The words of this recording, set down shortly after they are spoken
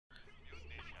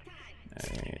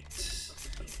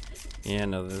Yeah,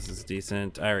 no, this is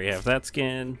decent. I already have that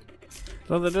skin.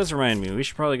 Though that does remind me, we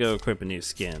should probably go equip a new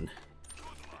skin.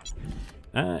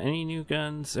 Any new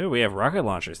guns? Oh, we have rocket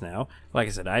launchers now. Like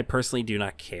I said, I personally do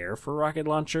not care for rocket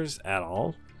launchers at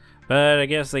all. But I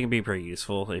guess they can be pretty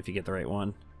useful if you get the right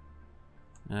one.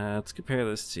 Let's compare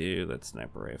this to that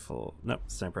sniper rifle. Nope,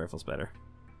 sniper rifle's better.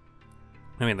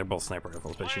 I mean, they're both sniper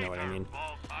rifles, but you know what I mean.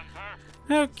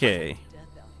 Okay.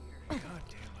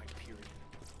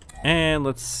 And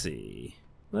let's see.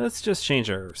 Let's just change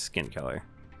our skin color.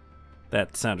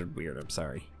 That sounded weird, I'm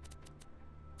sorry.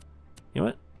 You know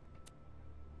what?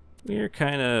 We're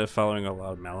kind of following a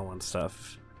lot of Malawan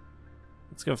stuff.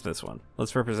 Let's go with this one.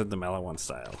 Let's represent the Malawan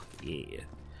style. Yeah.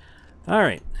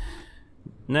 Alright.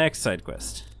 Next side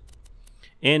quest.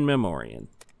 In Memoriam.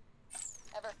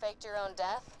 Ever faked your own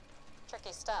death?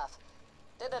 Tricky stuff.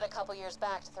 Did it a couple years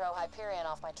back to throw Hyperion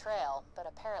off my trail, but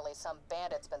apparently some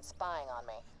bandit's been spying on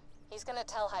me. He's gonna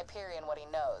tell Hyperion what he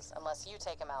knows, unless you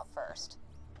take him out first.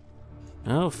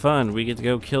 Oh, fun. We get to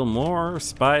go kill more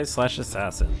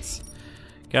spies/assassins.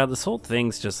 God, this whole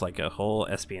thing's just like a whole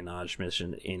espionage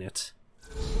mission in it.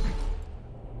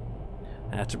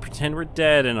 I have to pretend we're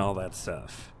dead and all that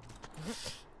stuff.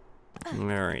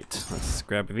 Alright, let's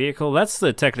grab a vehicle. That's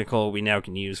the technical we now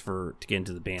can use to get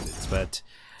into the bandits, but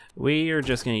we are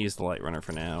just going to use the light runner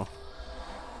for now.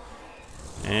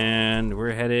 And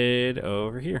we're headed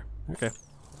over here. Okay.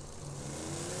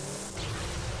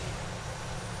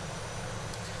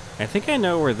 I think I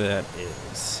know where that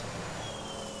is.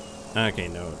 Okay,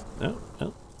 no.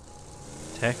 No.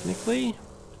 Technically?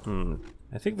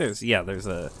 I think there's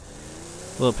a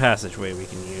little passageway we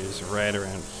can use right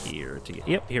around here to get.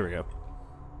 Yep, here we go.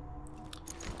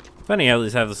 Funny how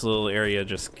these have this little area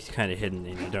just kind of hidden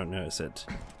and you don't notice it.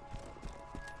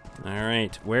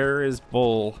 Alright, where is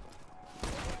Bull?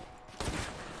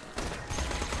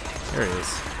 There he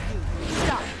is.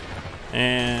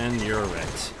 And you're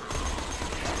right.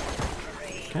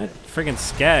 God, friggin'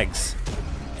 skags.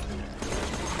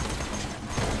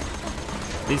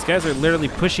 These guys are literally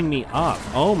pushing me off.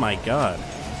 Oh my god.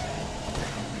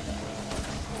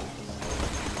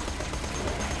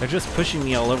 They're just pushing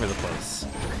me all over the place.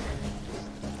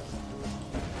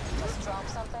 Just drop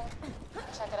something?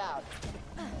 Check it out.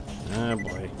 Oh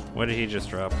boy. What did he just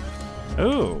drop?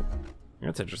 Oh,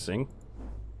 that's interesting.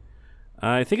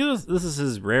 I think this is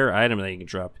his rare item that he can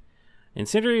drop.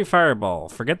 Incendiary Fireball.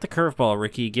 Forget the curveball,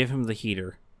 Ricky. Give him the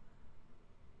heater.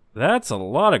 That's a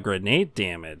lot of grenade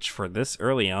damage for this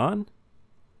early on.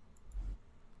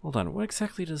 Hold on, what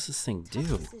exactly does this thing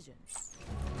do?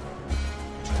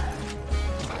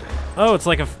 Oh, it's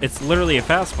literally a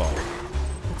fastball.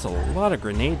 That's a lot of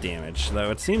grenade damage, though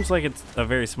it seems like it's a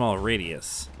very small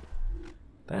radius.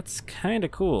 That's kind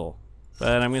of cool,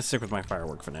 but I'm gonna stick with my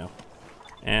firework for now.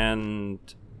 And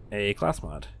a class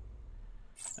mod.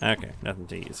 Okay, nothing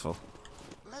too useful.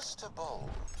 Mr. Bold,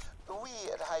 we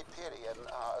at Hyperion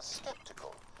are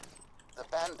skeptical. The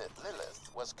bandit Lilith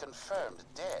was confirmed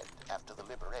dead after the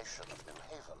liberation of New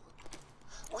Haven.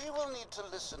 We will need to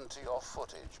listen to your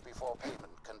footage before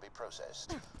payment can be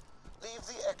processed. Leave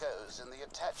the echoes in the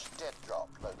attached dead drop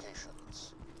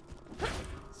locations.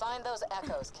 Find those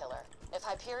echoes, killer. If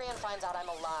Hyperion finds out I'm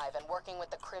alive and working with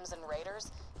the Crimson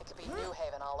Raiders, it could be New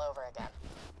Haven all over again.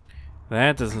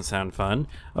 That doesn't sound fun.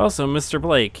 Also, Mr.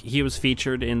 Blake, he was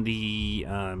featured in the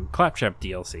Claptrap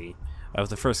DLC of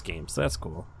the first game, so that's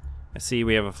cool. I see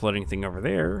we have a floating thing over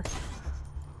there.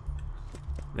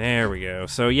 There we go.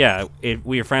 So yeah,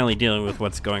 we are finally dealing with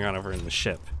what's going on over in the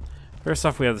ship. First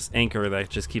off, we have this anchor that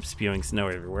just keeps spewing snow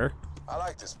everywhere. I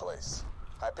like this place.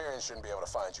 Hyperion shouldn't be able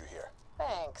to find you here.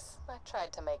 Thanks. I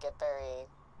tried to make it very...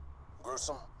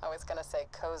 Gruesome? I was gonna say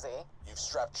cozy. You've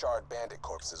strapped charred bandit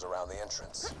corpses around the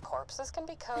entrance. Corpses can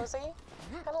be cozy.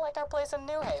 Kinda like our place in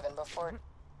New Haven before...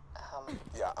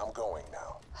 Yeah, I'm going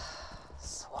now.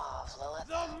 Suave, Lilith.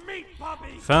 The meat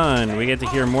puppy! Fun, we get to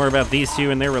hear more about these two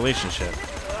and their relationship.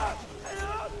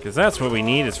 Because that's what we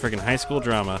need is freaking high school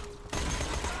drama.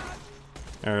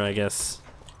 Or I guess,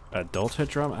 adulthood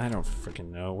drama? I don't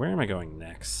freaking know. Where am I going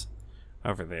next?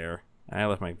 Over there. I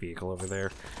left my vehicle over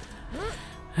there.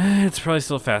 It's probably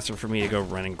still faster for me to go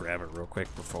run and grab it real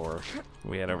quick before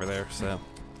we head over there, so.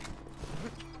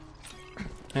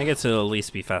 I guess it'll at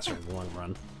least be faster in the long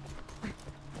run.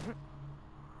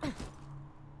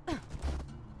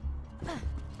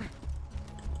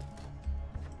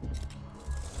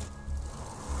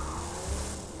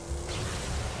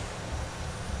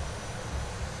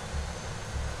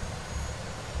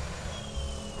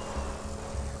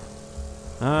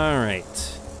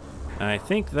 Alright. I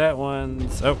think that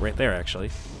one's... Oh, right there,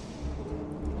 actually.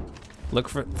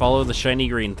 Follow the shiny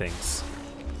green things.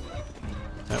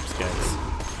 Oops, guys.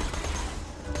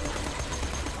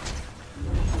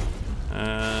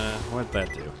 What'd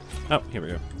that do? Oh, here we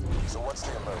go. So what's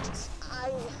the emergency?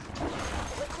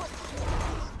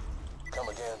 Come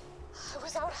again? I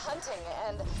was out hunting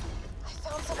and I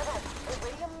found some of that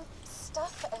iridium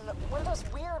stuff, and one of those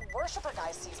weird worshiper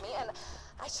guys sees me, and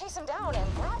I chase him down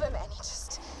and grab him, and he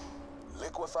just...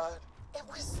 Liquefied? It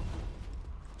was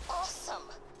awesome.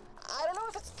 I don't know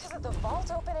if it's because of the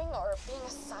vault opening or being a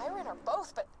siren or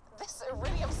both, but this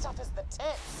iridium stuff is the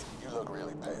tits. You look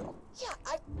really pale. Yeah,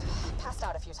 I passed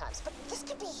out a few times, but this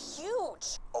could be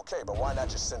huge. Okay, but why not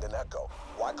just send an echo?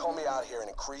 Why call me out here and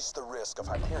increase the risk of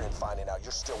Hyperion finding out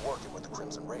you're still working with the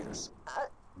Crimson Raiders?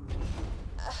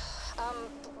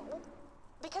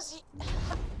 Because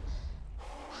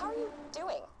how are you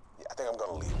doing? Yeah, I think I'm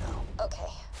gonna leave now.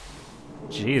 Okay.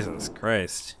 Jesus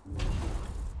Christ.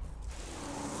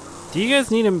 Do you guys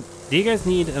need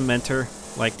a mentor?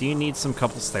 Like, do you need some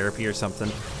couples therapy or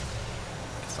something?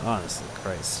 'Cause honestly,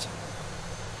 Christ.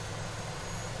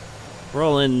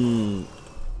 Roland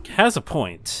has a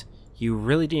point. You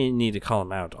really didn't need to call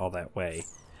him out all that way.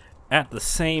 At the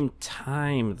same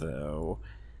time, though,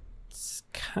 it's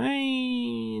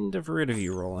kind of rude of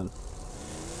you, Roland.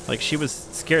 Like, she was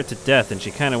scared to death and she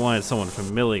kind of wanted someone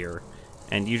familiar,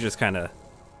 and you just kind of...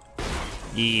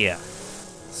 Yeah.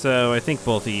 So I think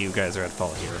both of you guys are at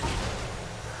fault here.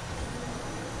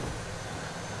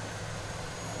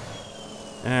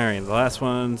 Alright, the last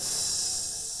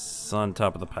one's on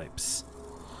top of the pipes.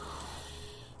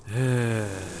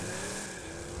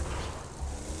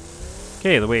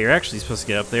 Okay, the way you're actually supposed to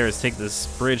get up there is take this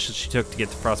bridge that she took to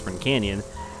get to Frostburn Canyon,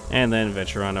 and then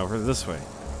venture on over this way.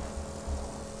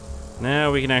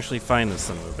 Now we can actually find this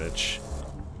son of a bitch.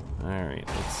 Alright,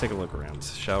 let's take a look around,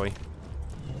 shall we?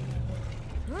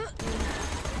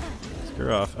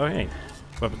 Screw off. Oh, hey.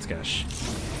 Weapons cache.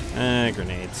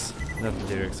 Grenades. Nothing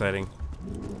too exciting.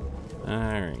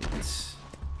 Alright.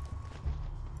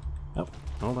 Oh,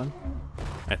 hold on.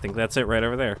 I think that's it right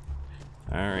over there.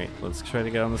 Alright, let's try to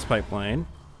get on this pipeline.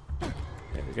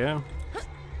 There we go.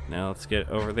 Now let's get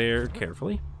over there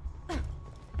carefully.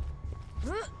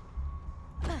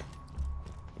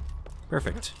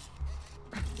 Perfect.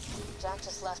 Jack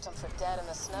just left him for dead in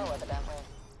the snow, evidently.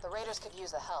 The Raiders could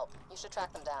use the help. You should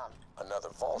track them down. Another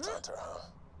vault hunter, huh?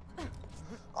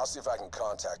 I'll see if I can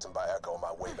contact him by echo on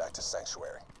my way back to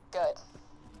Sanctuary. Good.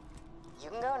 You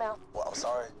can go now. Well, I'm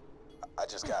sorry. I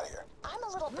just got here. I'm a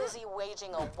little busy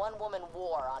waging a one-woman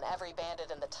war on every bandit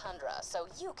in the tundra, so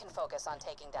you can focus on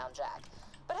taking down Jack.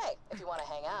 But hey, if you want to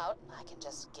hang out, I can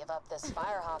just give up this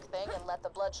Firehawk thing and let the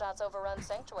Bloodshots overrun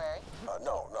Sanctuary.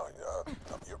 No,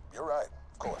 you're right,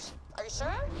 of course. Are you sure?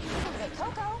 Hey,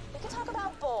 Coco, we can talk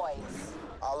about boys.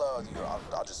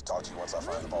 I'll just talk to you once I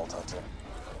find the vault hunter.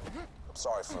 I'm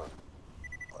sorry for...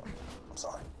 Well, I'm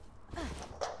sorry.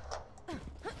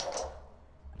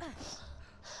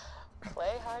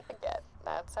 Play hard to get.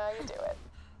 That's how you do it.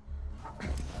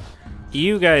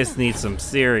 You guys need some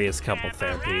serious couple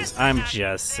therapies. I'm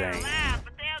just saying.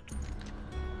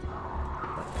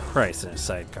 Christ, in a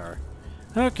sidecar.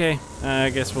 Okay, I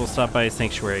guess we'll stop by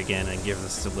Sanctuary again and give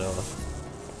this to Lilith.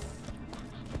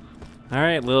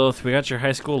 Alright, Lilith, we got your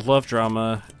high school love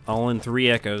drama all in 3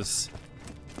 echoes.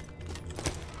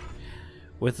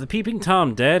 With the Peeping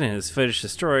Tom dead and his footage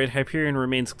destroyed, Hyperion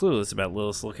remains clueless about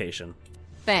Lilith's location.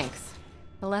 Thanks.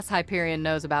 The less Hyperion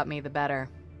knows about me, the better.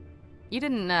 You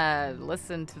didn't,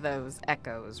 listen to those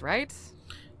echoes, right?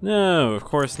 No, of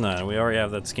course not. We already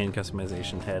have that skin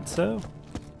customization head, so...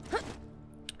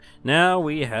 Now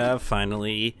we have,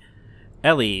 finally,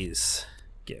 Ellie's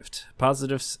gift.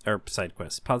 Positive, or side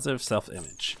quest. Positive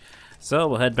self-image. So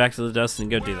we'll head back to the dust and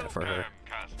go do that for her.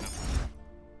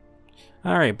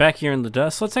 Alright, back here in the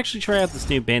dust, let's actually try out this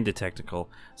new bandit technical.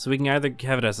 So we can either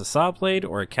have it as a saw blade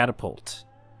or a catapult.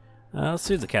 Let's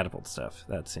do the catapult stuff.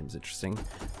 That seems interesting.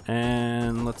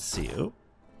 And let's see. Oh,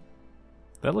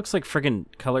 that looks like friggin'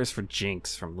 colors for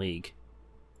Jinx from League.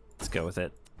 Let's go with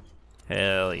it.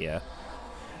 Hell yeah.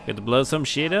 Good to blow some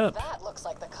shit up. That looks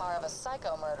like the car of a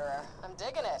psycho murderer. I'm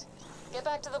digging it. Get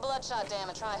back to the Bloodshot Dam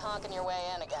and try honking your way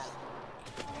in again.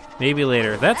 Maybe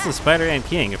later. That's the Spider-Man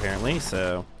King, apparently,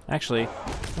 so... Actually,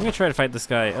 I'm gonna try to fight this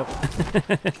guy... Oh.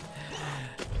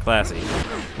 Classy.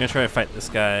 I'm gonna try to fight this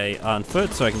guy on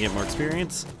foot so I can get more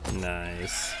experience.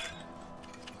 Nice.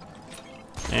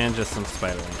 And just some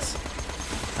spiderlings.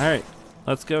 Alright,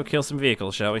 let's go kill some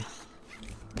vehicles, shall we?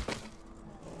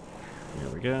 Here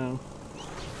we go.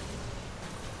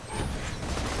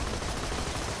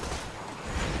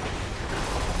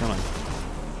 Come on.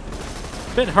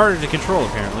 A bit harder to control,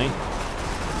 apparently.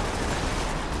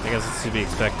 I guess it's to be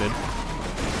expected.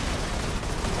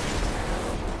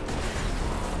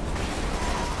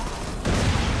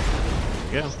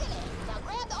 we go. Now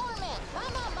grab the ornament. My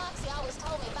mom Moxie always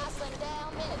told me if I slimmed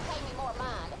down, men would pay me more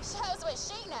mind. Shows what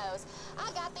she knows.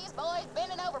 I got these boys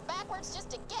bending over backwards just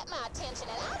to get my attention,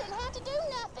 and I didn't have to do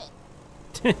nothing.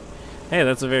 Hey,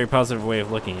 that's a very positive way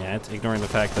of looking at it, ignoring the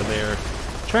fact that they're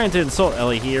trying to insult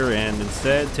Ellie here and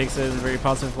instead takes it in a very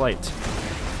positive light.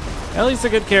 Ellie's a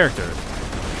good character.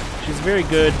 She's a very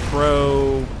good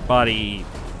pro-body,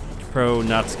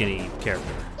 pro-not-skinny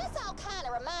character. This all kind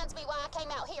of reminds me why I came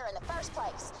out here in the first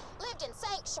place. Lived in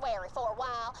Sanctuary for a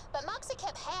while, but Moxie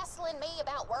kept hassling me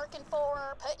about working for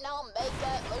her, putting on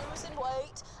makeup, losing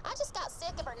weight. I just got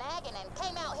sick of her nagging and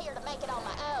came out here to make it on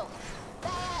my own.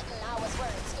 That and I was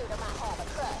worried Scooter might have a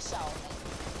crush on me.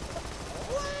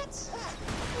 What?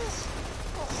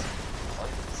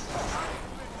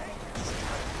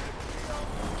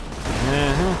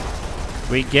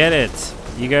 We get it.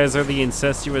 You guys are the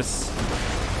incestuous...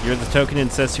 You're the token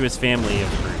incestuous family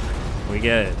of the group. We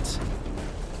get it.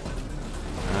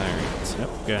 Alright. Yep,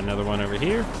 got another one over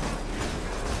here.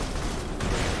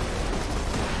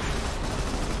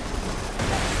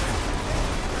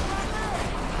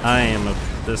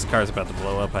 This car's about to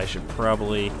blow up. I should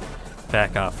probably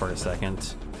back off for a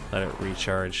second. Let it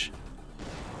recharge.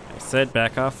 I said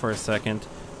back off for a second.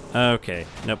 Okay.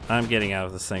 Nope, I'm getting out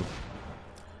of this thing.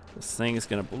 This thing is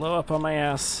gonna blow up on my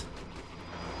ass.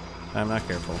 I'm not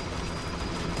careful.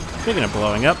 Speaking of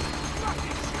blowing up.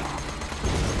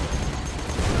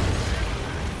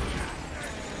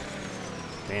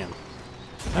 Damn.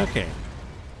 Okay.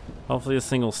 Hopefully this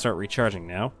thing will start recharging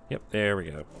now. Yep, there we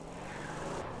go.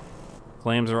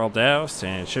 Flames are all doused,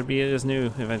 and it should be as new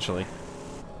eventually.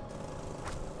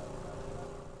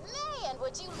 Man,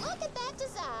 would you look at that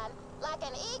design? Like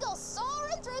an eagle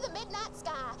soaring through the midnight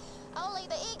sky. Only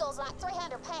the eagle's like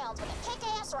 300 pounds with a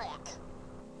kick-ass rack.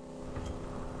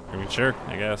 Are you sure?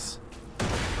 I guess.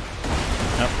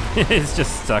 Oh, it's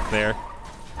just stuck there.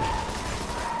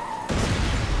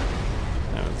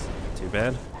 That was too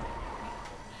bad.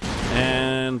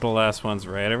 And the last one's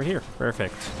right over here.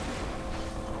 Perfect.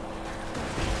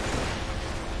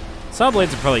 Saw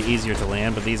blades are probably easier to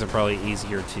land, but these are probably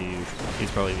easier to... These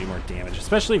probably do more damage,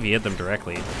 especially if you hit them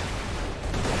directly.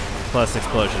 Plus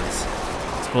explosions.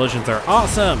 Explosions are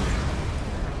awesome!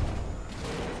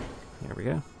 There we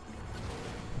go.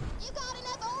 You got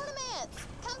enough ornaments!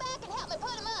 Come back and help me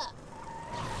put them up!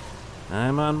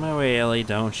 I'm on my way, Ellie.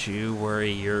 Don't you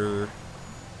worry your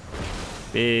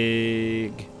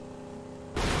big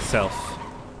self.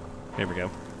 Here we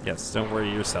go. Yes, don't worry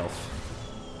yourself.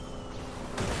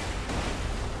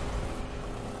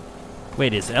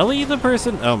 Wait, is Ellie the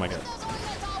person? Oh my god. Those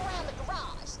ornaments all around the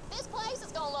garage. This place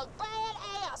is gonna look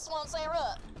badass once they're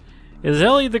up. Is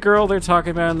Ellie the girl they're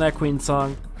talking about in that Queen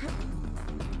song?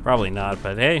 Probably not,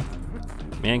 but hey,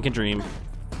 man can dream.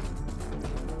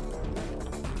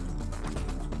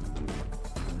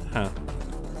 Huh.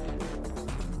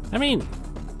 I mean,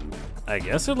 I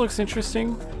guess it looks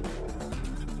interesting.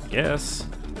 Guess.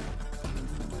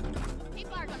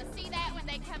 People are gonna see that when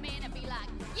they come in and be like,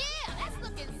 yeah, that's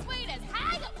looking sweet as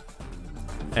hell.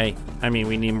 Hey, I mean,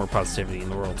 we need more positivity in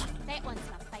the world. That one's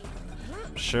my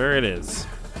favorite. Sure it is.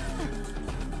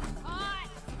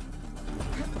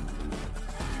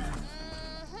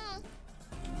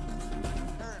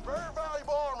 Very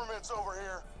valuable armaments over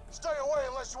here. Stay away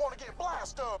unless you want to get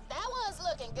blasted up. That one's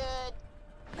looking good.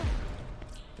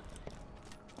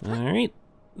 Alright,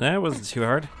 that wasn't too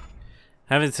hard.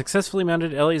 Having successfully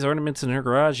mounted Ellie's ornaments in her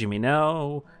garage, you may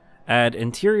now add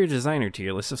interior designer to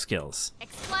your list of skills.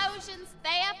 Explosions,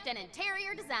 theft, and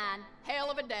interior design. Hell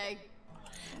of a day.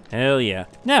 Hell yeah.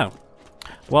 Now,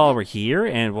 while we're here,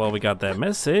 and while we got that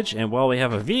message, and while we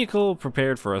have a vehicle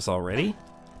prepared for us already,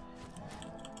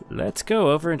 let's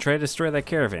go over and try to destroy that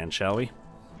caravan, shall we?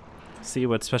 See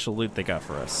what special loot they got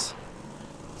for us.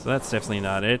 So that's definitely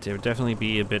not it. It would definitely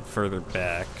be a bit further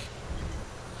back.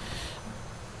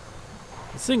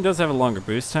 This thing does have a longer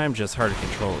boost time, just hard to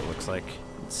control, it looks like.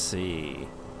 Let's see.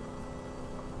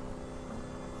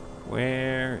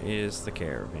 Where is the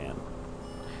caravan?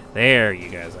 There you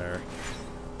guys are.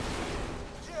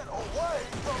 Get away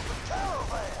from the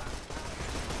caravan.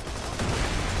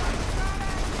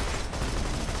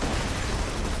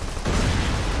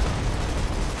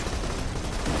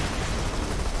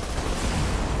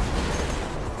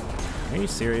 Are you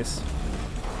serious?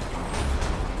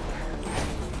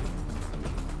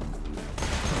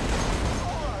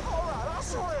 All right, I'll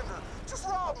surrender. Just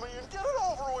rob me and get it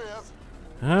over with.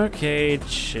 Okay,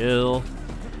 chill.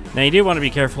 Now you do want to be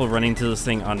careful running to this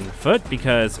thing on foot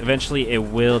because eventually it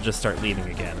will just start leaving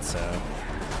again, so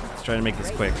let's try to make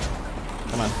this quick.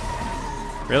 Come on.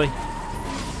 Really?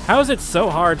 How is it so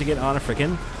hard to get on a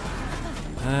frickin'?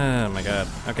 Oh my god.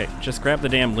 Okay, just grab the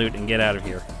damn loot and get out of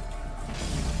here.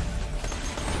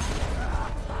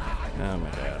 Oh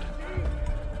my god.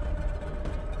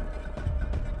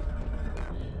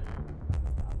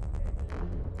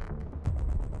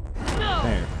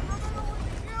 There.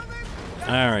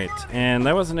 Alright, and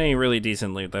that wasn't any really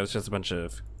decent loot. That was just a bunch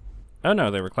of... Oh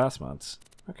no, they were class mods.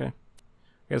 Okay. I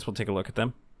guess we'll take a look at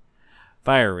them.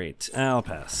 Fire rate. I'll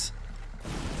pass.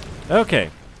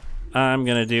 Okay. I'm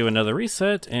gonna do another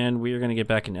reset, and we're gonna get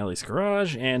back in Ellie's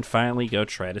garage and finally go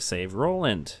try to save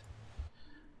Roland.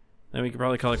 Then we could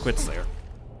probably call it quits there.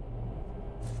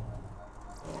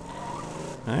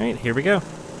 Alright, here we go.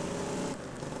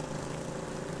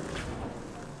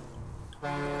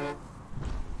 That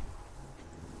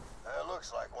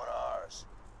looks like one of ours.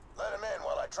 Let him in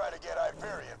while I try to get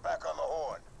Hyperion back on the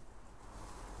horn.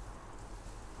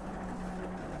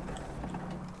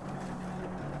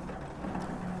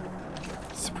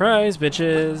 Surprise,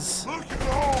 bitches! Look at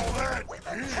all that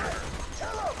here!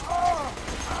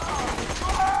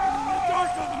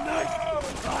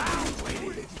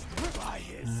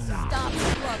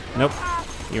 Nope.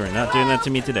 You are not doing that to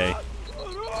me today.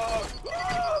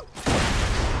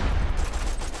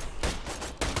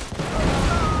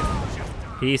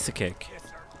 Piece of cake.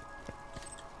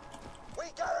 We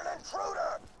got an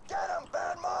intruder! Get him,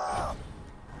 Bad Mom!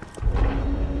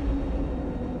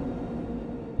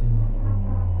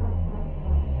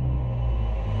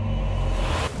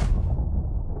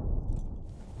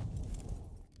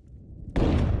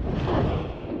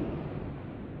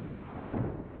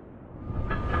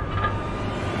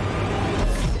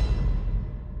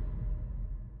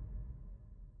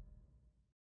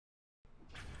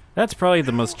 That's probably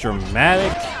the most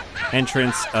dramatic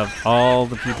entrance of all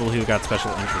the people who got special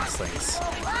entrance things.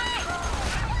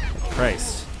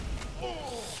 Christ.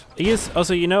 Yes,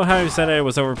 also, you know how I said I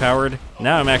was overpowered?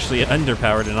 Now I'm actually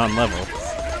underpowered and on level.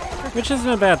 Which isn't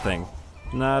a bad thing.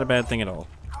 Not a bad thing at all.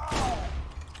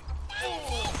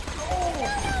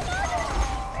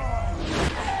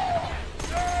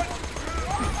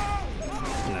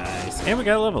 Nice. And we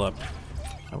got a level up.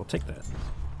 I will take that.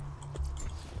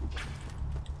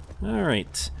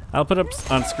 Alright. I'll put up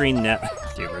on screen now.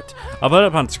 Damn it. I'll put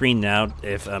up on screen now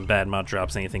if Bad Mod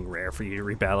drops anything rare for you to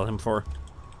rebattle him for.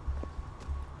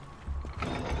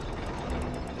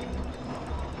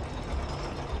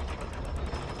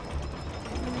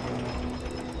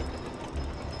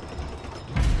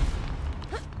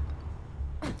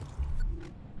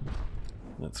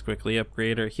 Let's quickly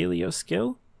upgrade our Helio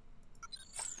skill.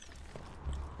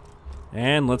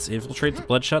 And let's infiltrate the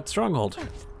Bloodshot Stronghold.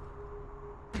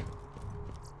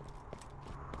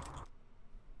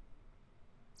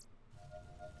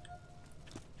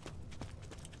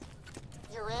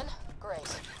 You're in?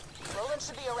 Great. Roland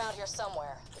should be around here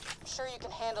somewhere. I'm sure you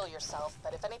can handle yourself,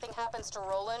 but if anything happens to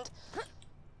Roland,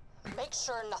 make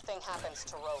sure nothing happens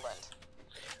to Roland.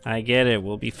 I get it.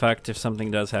 We'll be fucked if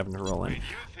something does happen to Roland.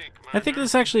 I think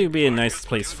this actually would be a nice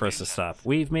place for us to stop.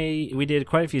 We did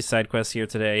quite a few side quests here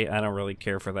today. I don't really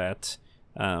care for that.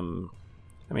 I mean,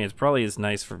 it's probably as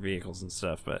nice for vehicles and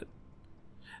stuff, but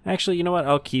actually, you know what?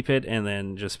 I'll keep it and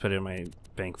then just put it in my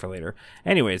bank for later.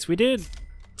 Anyways, we did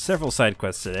several side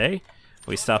quests today.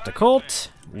 We stopped a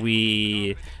cult.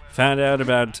 We found out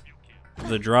about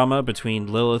the drama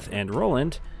between Lilith and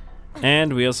Roland,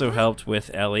 and we also helped with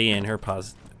Ellie and her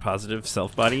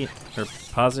positive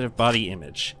body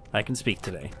image. I can speak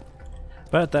today.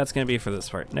 But that's going to be for this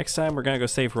part. Next time, we're going to go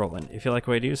save Roland. If you like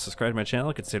what I do, subscribe to my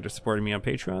channel, consider supporting me on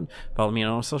Patreon, follow me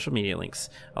on all social media links.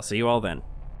 I'll see you all then.